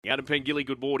Adam Pengilly,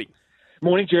 good morning.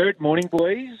 Morning, Jared. Morning,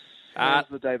 boys. How's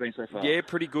the day been so far? Yeah,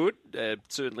 pretty good.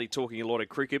 Certainly talking a lot of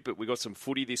cricket, but we got some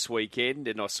footy this weekend,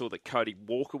 and I saw that Cody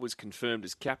Walker was confirmed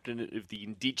as captain of the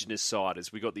Indigenous side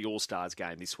as we got the All-Stars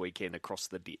game this weekend across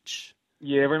the ditch.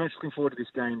 Yeah, very much looking forward to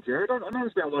this game, Jared. I know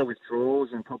there's been a lot of withdrawals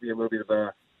and probably a little bit of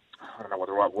I don't know what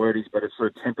the right word is, but it's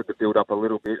sort of tempered the build-up a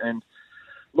little bit. And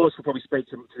Lewis will probably speak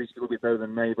to this a little bit better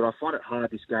than me, but I find it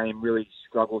hard. This game really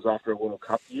struggles after a World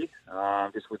Cup year,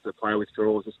 just with the player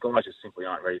withdrawals. These guys just simply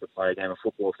aren't ready to play a game of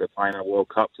football if they're playing a World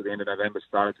Cup to the end of November,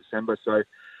 start of December. So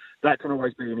that can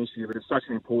always be an issue, but it's such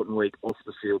an important week off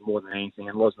the field more than anything,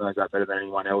 and Loz knows that better than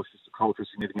anyone else. Just the cultural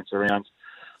significance around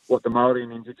what the Māori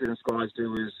and Indigenous guys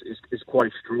do is quite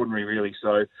extraordinary, really.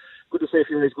 So good to see a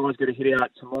few of these guys get a hit out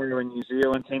tomorrow in New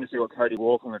Zealand. Keen to see what Cody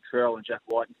Walker and Latrell and Jack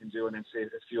Whiten can do, and then see a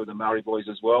few of the Māori boys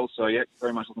as well. So, yeah,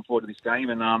 very much looking forward to this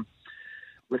game. And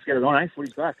let's get it on,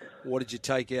 Footy's back. What did you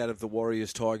take out of the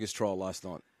Warriors-Tigers trial last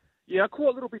night? Yeah, I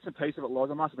caught little bits and pieces of it, Loz.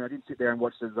 I must admit, I didn't sit there and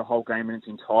watch the whole game in its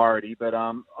entirety, but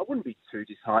I wouldn't be too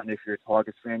disheartened if you're a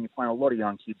Tigers fan. You're playing a lot of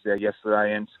young kids there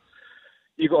yesterday, and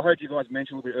heard you guys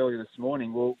mention a little bit earlier this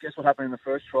morning. Well, guess what happened in the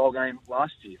first trial game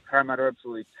last year? Parramatta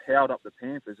absolutely towed up the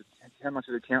Panthers. How much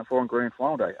did it count for on grand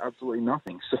final day? Absolutely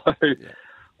nothing. So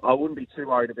I wouldn't be too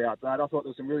worried about that. I thought there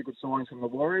was some really good signings from the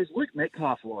Warriors. Luke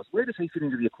Metcalf was. Where does he fit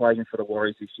into the equation for the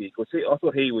Warriors this year? Because I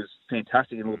thought he was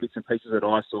fantastic in all the bits and pieces that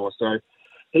I saw. So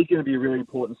he's going to be a really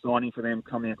important signing for them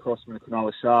coming across from the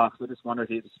Cronulla Sharks. I just wonder if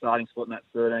he's a starting spot in that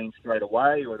 13 straight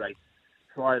away, or they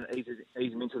try and ease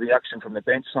him into the action from the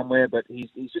bench somewhere, but he's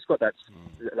just got that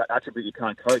attribute you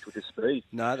can't coach, which is speed.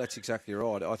 No, that's exactly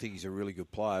right. I think he's a really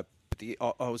good player. But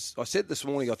I said this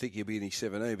morning I think he'll be in his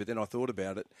 17, but then I thought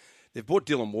about it. They've bought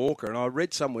Dylan Walker, and I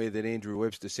read somewhere that Andrew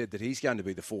Webster said that he's going to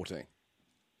be the 14.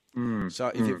 So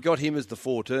if you've got him as the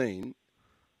 14,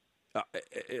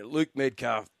 Luke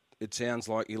Metcalf, it sounds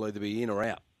like he'll either be in or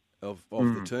out of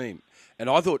the team. And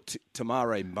I thought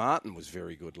Tamare Martin was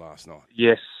very good last night.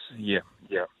 Yes, yeah.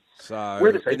 So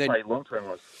where does he play long term?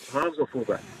 Halves or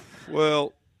fullback?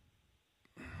 Well,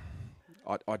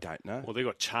 I don't know. Well, they've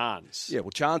got Chance. Yeah,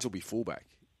 well, Chance will be fullback.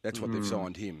 That's what they've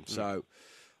signed him. So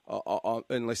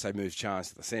unless they move Chance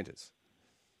to the centres,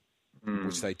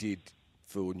 which they did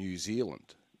for New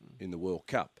Zealand in the World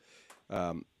Cup.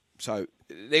 So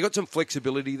they got some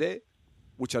flexibility there,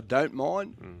 which I don't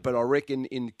mind, but I reckon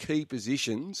in key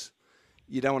positions,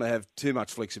 you don't want to have too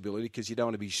much flexibility because you don't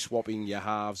want to be swapping your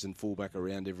halves and fullback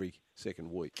around every second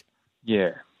week.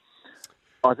 Yeah.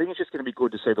 I think it's just going to be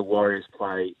good to see the Warriors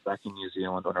play back in New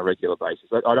Zealand on a regular basis.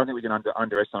 I don't think we can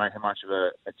underestimate how much of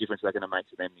a difference they're going to make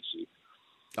to them this year.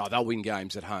 Oh, they'll win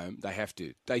games at home. They have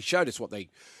to. They showed us what they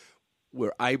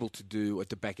were able to do at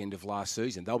the back end of last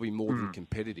season. They'll be more than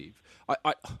competitive.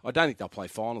 I don't think they'll play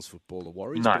finals football, the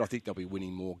Warriors, but I think they'll be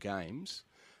winning more games.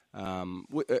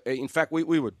 In fact,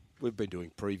 we've been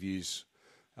doing previews,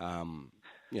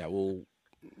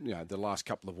 the last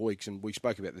couple of weeks, and we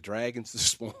spoke about the Dragons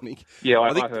this morning. Yeah,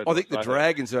 I think the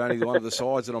Dragons are only one of the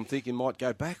sides that I'm thinking might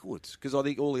go backwards because I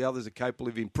think all the others are capable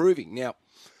of improving. Now,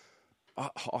 I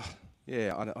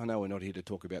know we're not here to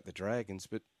talk about the Dragons,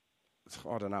 but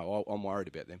I don't know. I'm worried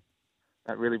about them.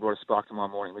 That really brought a spark to my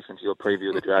morning listening to your preview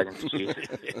of the Dragons this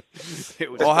year.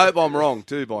 I hope I'm wrong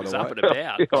too, by the way. Up and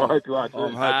about. I hope you are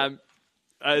too.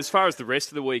 As far as the rest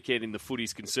of the weekend in the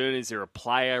footy's concerned, is there a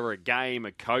player, a game,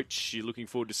 a coach you're looking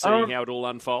forward to seeing how it all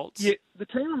unfolds? Yeah, the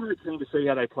team I'm really keen to see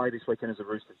how they play this weekend is the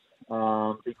Roosters,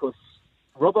 because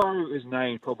Robbo is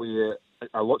named probably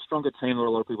a lot stronger team than a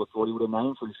lot of people thought he would have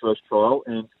named for his first trial.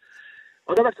 And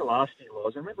I go back to last year,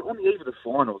 Loz, and remember on the eve of the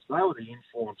finals, they were the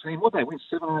informed team. What, they win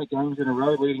 7 or 8 games in a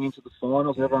row leading into the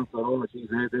finals. Everyone thought, oh, geez,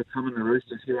 they're coming, the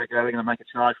Roosters. Here they go, they're going to make a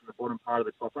charge from the bottom part of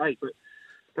the top 8. But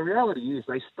the reality is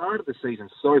they started the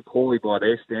season so poorly by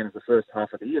their standards the first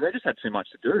half of the year. They just had too much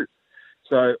to do.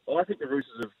 So I think the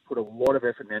Roosters have put a lot of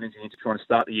effort and energy into trying to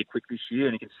start the year quick this year,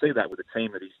 and you can see that with the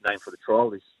team that he's named for the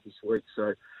trial this week.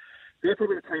 So they're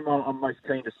probably the team I'm most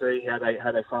keen to see how they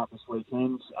start this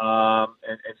weekend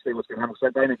and see what's going to happen. So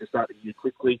they need to start the year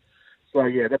quickly. So,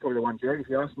 yeah, they're probably the one, Jerry. If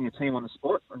you're asking your team on the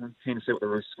spot, I'm keen to see what the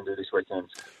Roosters can do this weekend.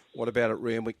 What about at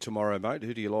Randwick tomorrow, mate?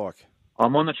 Who do you like?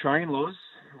 I'm on the train, Loz.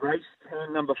 Race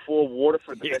 10, number 4,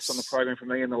 Waterford, the best on the program for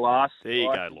me in the last. There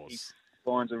you go, Loz. He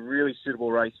finds a really suitable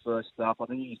race first up. I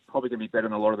think he's probably going to be better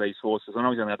than a lot of these horses. I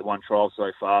know he's only had the one trial so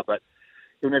far, but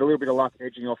he'll need a little bit of luck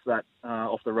edging off that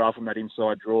off the rail from that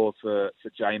inside draw for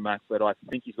J-Mac, but I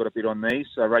think he's got a bit on these.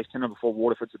 So race 10, number 4,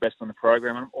 Waterford's the best on the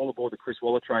program. And I'm all aboard the Chris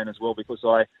Waller train as well because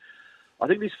I I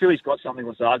think this filly's got something.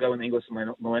 Lazargo in the English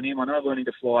Millennium. I know Learning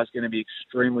to Fly is going to be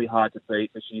extremely hard to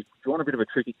beat, but she's drawn a bit of a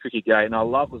tricky gate, and I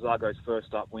love Lazargo's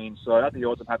first up win. So at the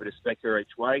odds, I'm happy to spec her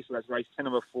each way. So that's race 10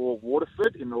 number 4,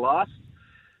 Waterford in the last.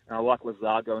 And I like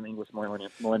Lazargo in the English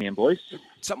Millennium, boys.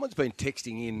 Someone's been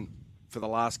texting in for the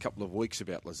last couple of weeks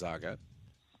about Lazargo.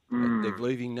 They're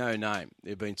leaving no name.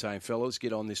 They've been saying, fellas,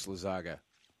 get on this Lazargo.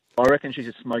 I reckon she's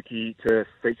a smoky to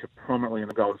feature prominently in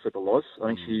the Golden Slipper Loz. I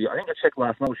think I checked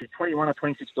last night. Was she $21 or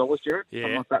 $26, Jared? Yeah.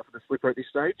 Something like that for the slipper at this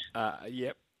stage.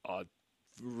 Yep. I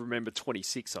remember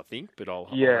 26, I think, but I'll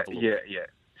have a look. Yeah.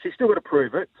 She's still got to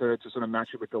prove it to sort of match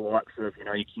it with the likes of,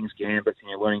 your King's Gambits and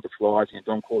your Learning to Flies and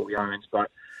your Don Corleones, but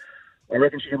I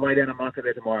reckon she can lay down a marker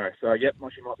there tomorrow. So, yep,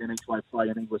 she might be an each-way play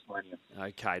in English Millennium.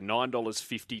 Okay,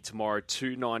 $9.50 tomorrow,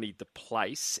 $2.90 the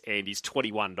place, and is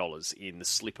 $21 in the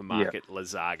slipper market,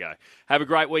 Lazargo. Have a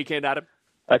great weekend, Adam.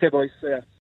 Okay, boys. See ya.